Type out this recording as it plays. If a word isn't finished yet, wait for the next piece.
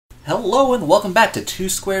Hello and welcome back to 2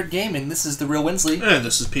 Squared Gaming. This is Therealwhensley. And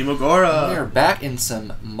this is Pimagora. We are back in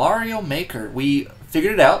some Mario Maker. We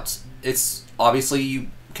figured it out. It's obviously you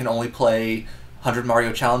can only play 100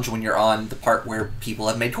 Mario Challenge when you're on the part where people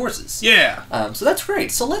have made courses. Yeah. So that's great.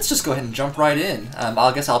 So let's just go ahead and jump right in.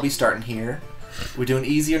 I guess I'll be starting here. We're doing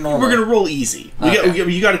easy or normal? We're going to roll easy. Okay.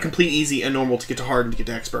 You got to complete easy and normal to get to hard and to get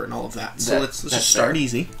to expert and all of that. So let's just start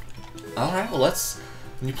easy. Alright, well let's...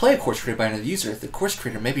 When you play a course created by another user, the course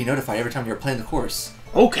creator may be notified every time you're playing the course.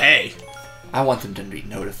 Okay. I want them to be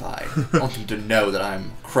notified. I want them to know that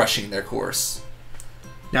I'm crushing their course.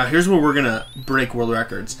 Now here's where we're going to break world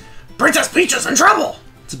records. Princess Peach is in trouble!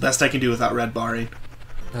 It's the best I can do without red barring.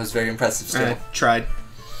 That was very impressive still. I tried.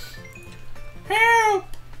 Help!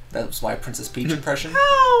 That was my Princess Peach impression.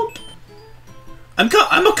 Help! I'm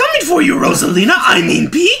coming for you, Rosalina! I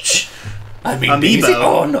mean Peach! I mean Amiibo. Daisy?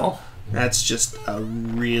 Oh no. That's just a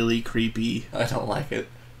really creepy... I don't like it.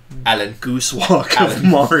 Alan. Goose walk Alan. of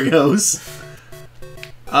Mario's.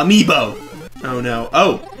 Amiibo! Oh no.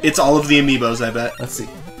 Oh! It's all of the amiibos, I bet. Let's see.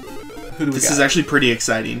 Who do we This got? is actually pretty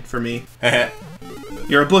exciting for me.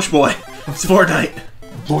 You're a bush boy. It's Fortnite.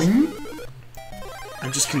 Boing!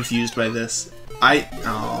 I'm just confused by this.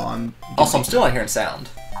 I'm... Also, I'm still not hearing sound.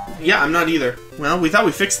 Yeah, I'm not either. Well, we thought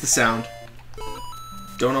we fixed the sound.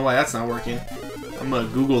 Don't know why that's not working. I'm gonna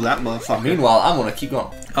Google that motherfucker. Meanwhile, I'm gonna keep going.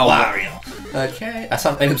 Oh, Wario. Okay. I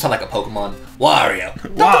made him sound like a Pokemon. Wario. Dr.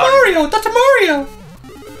 Wario. Mario! Dr. Mario!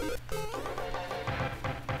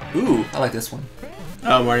 Ooh, I like this one.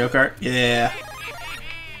 Oh, Mario Kart? Yeah.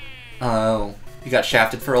 Oh, you got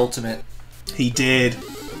shafted for Ultimate. He did.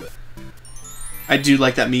 I do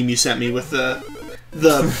like that meme you sent me with the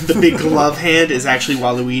big glove hand is actually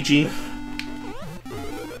Waluigi.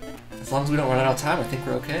 As long as we don't run out of time, I think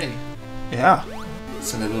we're okay. Yeah.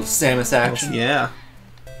 Some little Samus action. Yeah.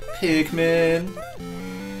 Pikmin.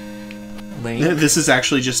 Link. This is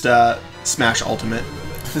actually just Smash Ultimate.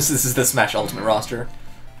 This is the Smash Ultimate roster.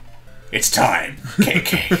 It's time,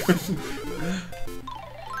 KK.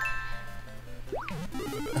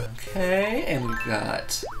 Okay, and we've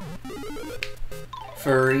got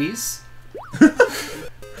furries.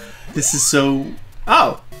 This is so...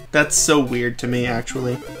 Oh! That's so weird to me,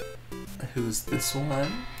 actually. Who's this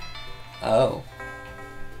one? Oh.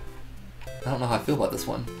 I don't know how I feel about this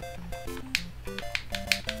one.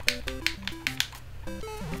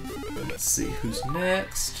 Let's see who's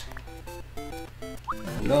next.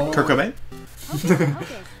 Hello. Kurt Cobain?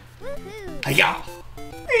 Hiya!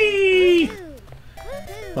 Hey!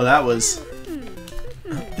 Well, that was...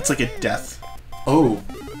 It's like a death. Oh.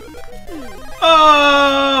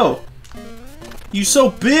 Oh! You so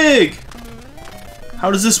big! How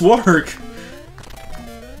does this work?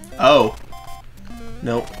 Oh.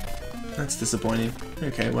 Nope. That's disappointing.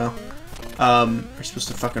 Okay, well. Are you supposed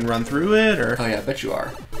to fucking run through it, or...? Oh yeah, I bet you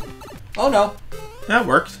are. Oh no. That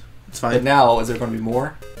worked. It's But fine. now, is there going to be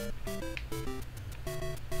more?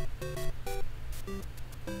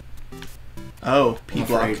 Oh, I'm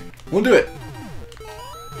P-block. afraid. We'll do it.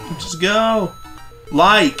 Just go.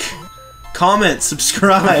 Like. Comment.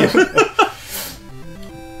 Subscribe.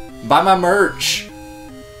 Buy my merch.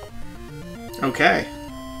 Okay.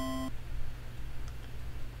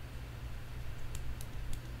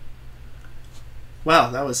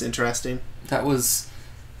 Wow, that was interesting. That was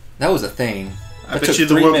a thing. I That bet you took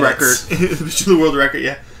the 3 world minutes. record. I bet you the world record,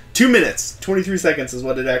 yeah. 2 minutes. 23 seconds is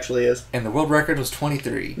what it actually is. And the world record was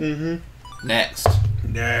 23. Mm-hmm. Next.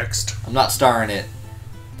 Next. I'm not starring it.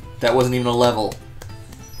 That wasn't even a level.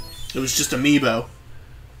 It was just amiibo.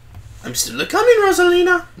 I'm still a-coming,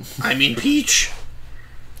 Rosalina. I mean Peach.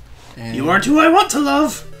 And You aren't who I want to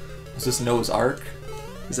love. Was this Noah's Ark?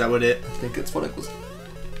 Is that what it I think that's what it was.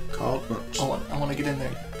 called? I want to get in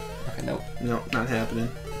there. Okay, nope. No, not happening.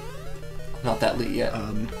 I'm not that lit yet.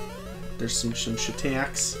 There's some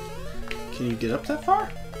attacks. Can you get up that far?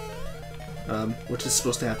 What is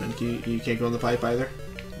supposed to happen? You can't go in the pipe either?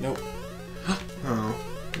 Nope. Oh,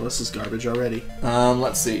 well, this is garbage already.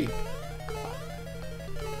 Let's see.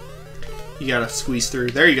 You gotta squeeze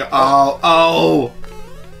through. There you go. Oh, oh!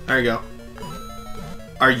 There you go.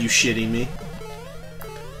 Are you shitting me?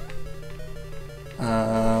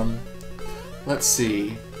 Let's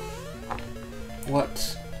see.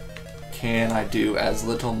 What can I do as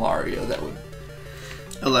Little Mario that would...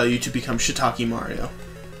 Allow you to become Shiitake Mario.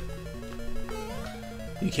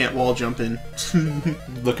 You can't wall jump in.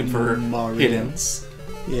 Looking for Mario. hiddens.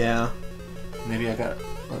 Yeah. Maybe I got...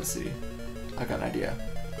 Let's see. I got an idea.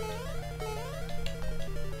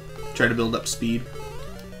 Try to build up speed.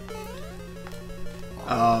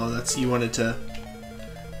 Oh, that's... You wanted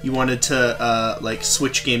to... like,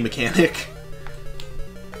 switch game mechanic.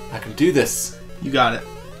 I can do this. You got it.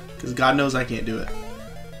 Because God knows I can't do it.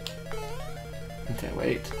 Okay,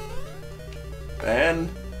 wait. And...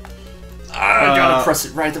 I gotta press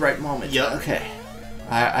it right at the right moment. Yep. Okay.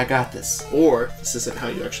 I got this. Or, this isn't how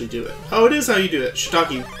you actually do it. Oh, it is how you do it.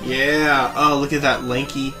 Shiitake. Yeah. Oh, look at that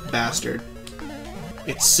lanky bastard.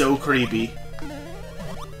 It's so creepy.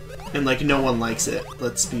 And, like, no one likes it.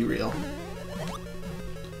 Let's be real.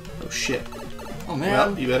 Oh, shit. Oh, man.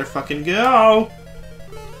 Well, you better fucking go.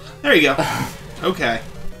 There you go. Okay.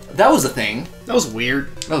 That was a thing. That was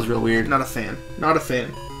weird. That was real weird. Not a fan. Not a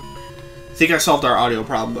fan. I think I solved our audio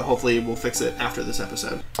problem, but hopefully we'll fix it after this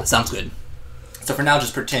episode. Sounds good. So for now,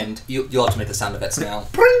 just pretend. You'll have to make the sound effects now.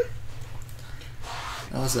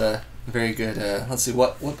 That was a very good... let's see,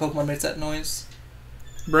 what Pokemon makes that noise?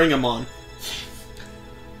 Bring 'em on.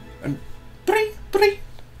 And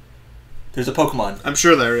there's a Pokemon. I'm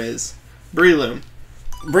sure there is. Breloom.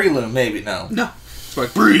 Breloom, maybe. No. No. It's like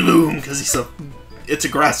Breloom, because it's a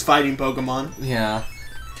grass fighting Pokemon. Yeah.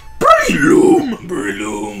 Breloom!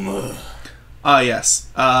 Breloom. Ah, yes.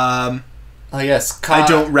 Oh, yes. I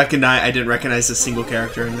didn't recognize a single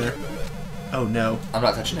character in there. Oh, no. I'm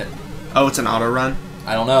not touching it. Oh, it's an auto run?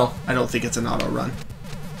 I don't know. I don't think it's an auto run.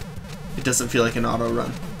 It doesn't feel like an auto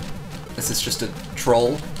run. Is this just a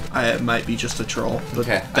troll? It might be just a troll. But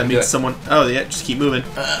okay. That means someone... Oh, yeah, just keep moving.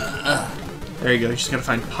 There you go. You just gotta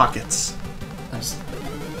find pockets. And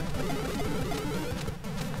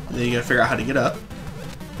then you gotta figure out how to get up.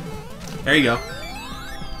 There you go.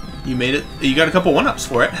 You made it. You got a couple 1-ups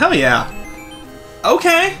for it. Hell yeah.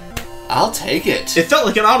 Okay. I'll take it. It felt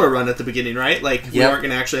like an auto run at the beginning, right? Like, we Yep. weren't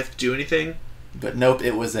gonna actually have to do anything. But nope,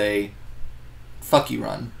 it was a fuck you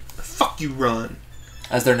run. Fuck you run.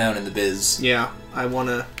 As they're known in the biz. Yeah, I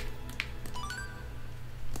wanna...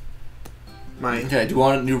 Okay, do you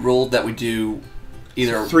want a new rule that we do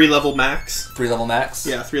either... 3-level max? 3-level max?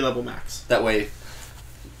 Yeah, 3-level max. That way,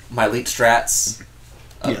 my elite strats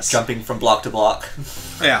of yes. jumping from block to block.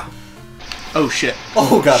 Yeah. Oh, shit.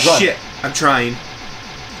 Oh, God, run. Shit. I'm trying.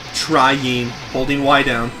 Holding Y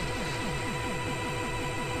down.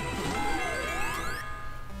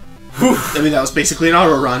 Whew. I mean, that was basically an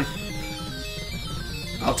auto run.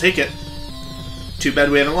 I'll take it. Too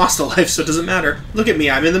bad we haven't lost a life, so it doesn't matter. Look at me,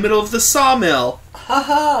 I'm in the middle of the sawmill.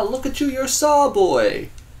 Haha, look at you, you're Saw Boy.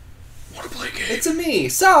 Wanna play a game? It's a me,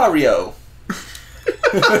 Sario.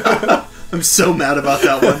 I'm so mad about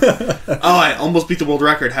that one. Oh, I almost beat the world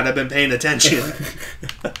record had I been paying attention.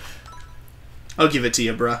 I'll give it to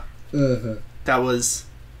you, bruh. That was...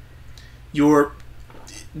 Your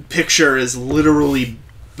picture is literally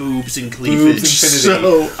boobs and cleavage,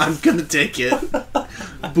 so I'm gonna take it.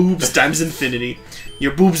 Boobs times infinity.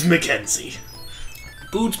 Your boobs Mackenzie.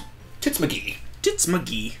 Boobs Tits McGee. Tits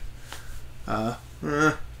McGee.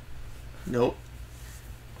 Nope.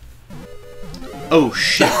 Oh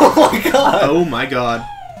shit. Oh my god. Oh my god.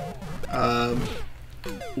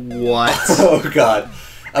 What? Oh god.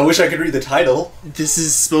 I wish I could read the title. This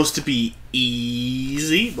is supposed to be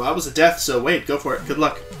easy. Well, that was a death, so wait, go for it. Good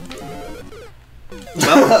luck.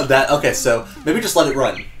 Well, okay, so maybe just let it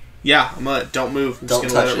run. Yeah, don't move. I'm Don't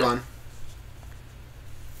just gonna touch let it run.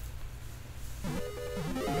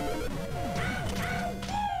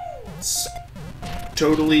 It's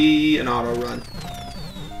totally an auto run.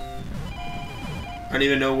 I don't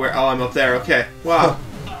even know where. Oh, I'm up there. Okay. Wow.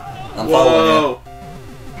 I'm following you.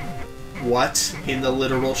 What in the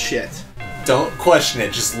literal shit? Don't question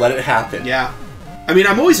it. Just let it happen. Yeah. I mean,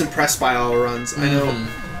 I'm always impressed by auto runs. I know.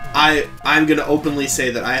 I'm gonna openly say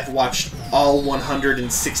that I have watched all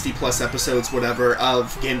 160 plus episodes, whatever,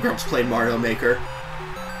 of Game Grumps played Mario Maker.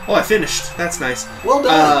 Oh, I finished. That's nice. Well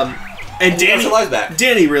done. And Danny back.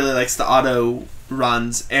 really likes the auto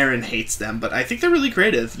runs. Aaron hates them, but I think they're really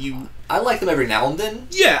creative. I like them every now and then.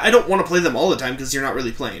 Yeah, I don't want to play them all the time because you're not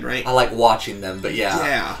really playing, right? I like watching them, but yeah.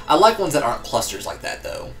 Yeah. I like ones that aren't clusters like that,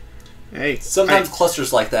 though. Hey, sometimes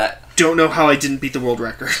clusters like that. Don't know how I didn't beat the world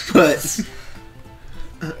record, but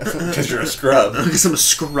because you're a scrub. Because I'm a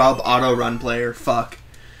scrub auto run player. Fuck.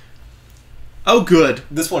 Oh, good.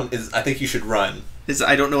 This one is. I think you should run.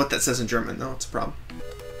 I don't know what that says in German, though. It's a problem.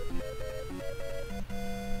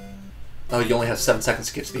 Oh, you only have 7 seconds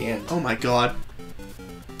to get to the end. Oh my god.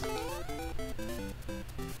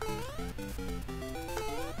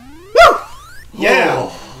 Woo! Yeah!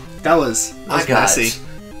 Oh, that was I got messy.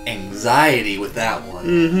 Anxiety with that one.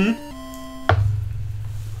 Mm-hmm.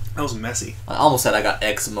 That was messy. I almost said I got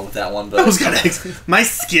eczema with that one, but... I almost got eczema. My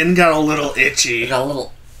skin got a little itchy. I got a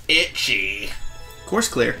little itchy. Course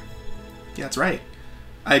clear. Yeah, that's right.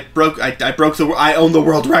 I own the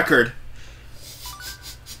world record.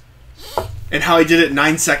 And how I did it in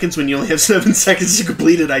 9 seconds when you only have 7 seconds to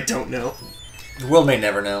complete it, I don't know. The world may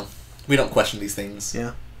never know. We don't question these things.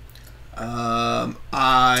 Yeah. The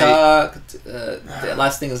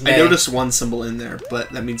last thing is May. I noticed one symbol in there,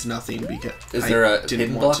 but that means nothing because Is there a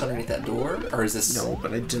hidden block underneath that door? Or is this... No,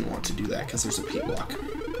 but I didn't want to do that because there's a P block.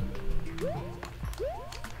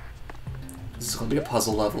 This is going to be a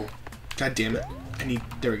puzzle level. God damn it. I need...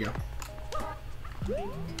 There we go.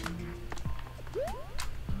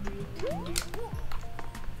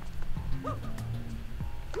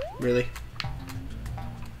 Really?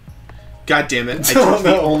 God damn it. I took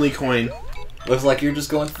the only coin. Looks like you're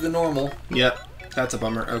just going through the normal. Yep. That's a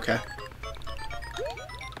bummer. Okay.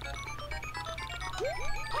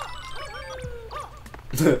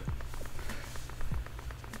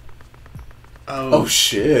 Oh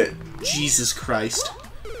shit. Jesus Christ.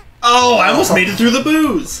 Oh, I almost made it through the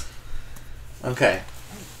booze! Okay.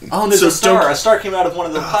 Oh, and there's a star. A star came out of one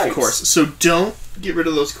of the pipes. Of course. So don't get rid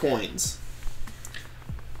of those coins.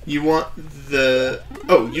 You want the...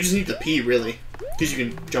 Oh, you just need the P, really. Because you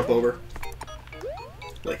can jump over.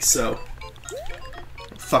 Like so.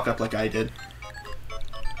 Fuck up like I did.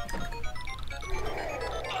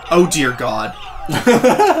 Oh, dear God.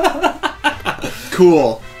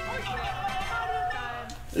 Cool.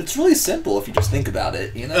 It's really simple if you just think about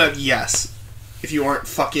it, you know? Yes. If you aren't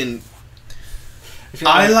fucking...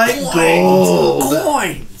 I like gold.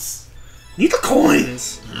 Coins! Need the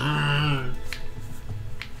coins!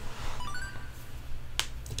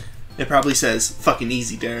 It probably says, fucking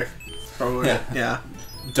easy, Derek. Probably. Yeah.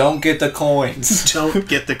 Don't get the coins. Don't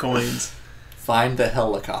get the coins. Find the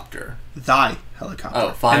helicopter. Thy helicopter.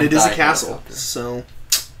 Oh, find and it is a thy castle. helicopter. So,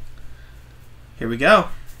 here we go.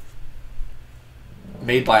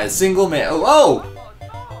 Made by a single man. Oh!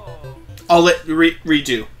 I'll let...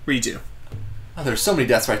 Redo. Oh, there's so many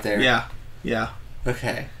deaths right there. Yeah.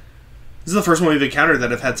 Okay. This is the first one we've encountered that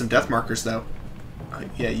have had some death markers, though.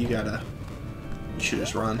 Yeah, you gotta... You should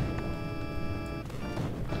just run.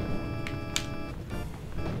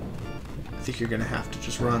 I think you're gonna have to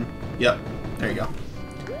just run. Yep. There you go.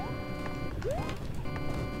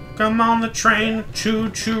 Come on the train,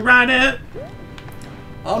 choo-choo, ride it!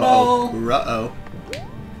 Oh no! Ruh-oh.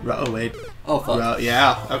 Ruh-oh, wait. Oh fuck.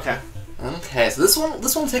 Yeah, okay. Okay, so this one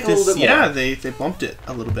will take a little bit more. Yeah, they bumped it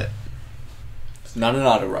a little bit. It's not an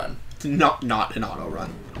auto run. Not an auto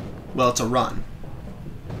run. Well, it's a run.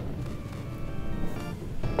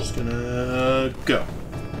 Just gonna go.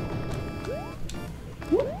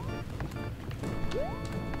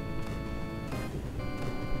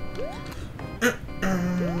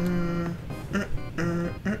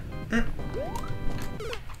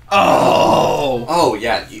 Oh! Oh,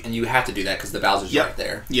 yeah, and you have to do that because the Bowser's right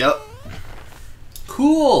there. Yep.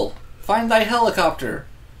 Cool! Find thy helicopter.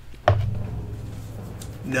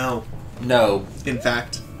 No. No. In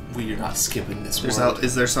fact, we are not skipping this there's world.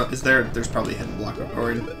 there's probably a hidden block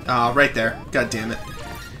or right there. God damn it.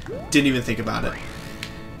 Didn't even think about it.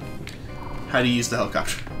 How do you use the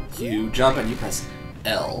helicopter? You jump and you press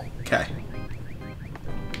L. Okay.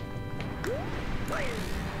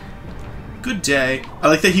 Good day. I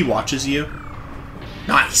like that he watches you.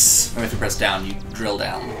 Nice. And if you press down, you drill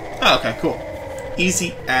down. Oh, okay, cool.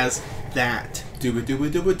 Easy as that.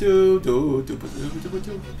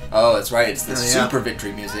 Oh, that's right. It's the Super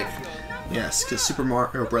Victory music. Yes, because Super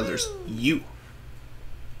Mario Brothers U.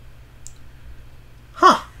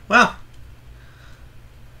 Huh. Well.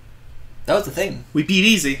 That was the thing. We beat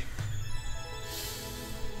easy.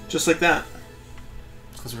 Just like that.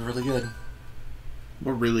 Because we're really good.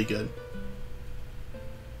 We're really good.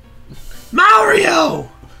 Mario!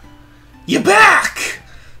 You back!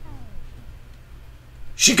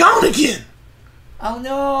 She gone again! Oh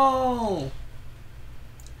no!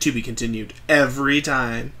 To be continued every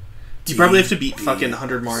time. You probably have to beat fucking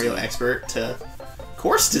 100 Mario Expert to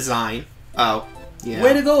course design. Oh, yeah.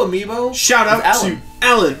 Way to go, Amiibo! Shout out to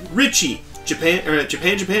Alan, Richie, Japan,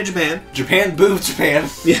 Japan, boobs, Japan.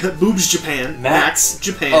 Yeah, boobs, Japan. Max,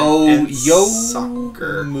 Japan. Oh, and yo,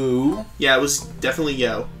 soccer. moo. Yeah, it was definitely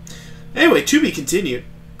yo. Anyway, to be continued.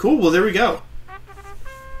 Cool, well, there we go.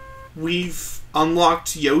 We've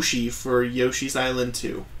unlocked Yoshi for Yoshi's Island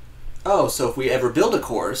 2. Oh, so if we ever build a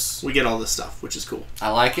course... We get all this stuff, which is cool. I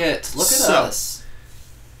like it. Look at us.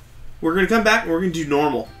 We're going to come back and we're going to do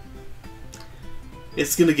normal.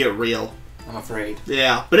 It's going to get real. I'm afraid.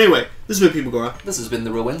 Yeah, but anyway, this has been Pimagora. This has been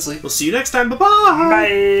Therealwhensley. We'll see you next time.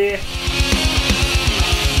 Bye-bye! Bye!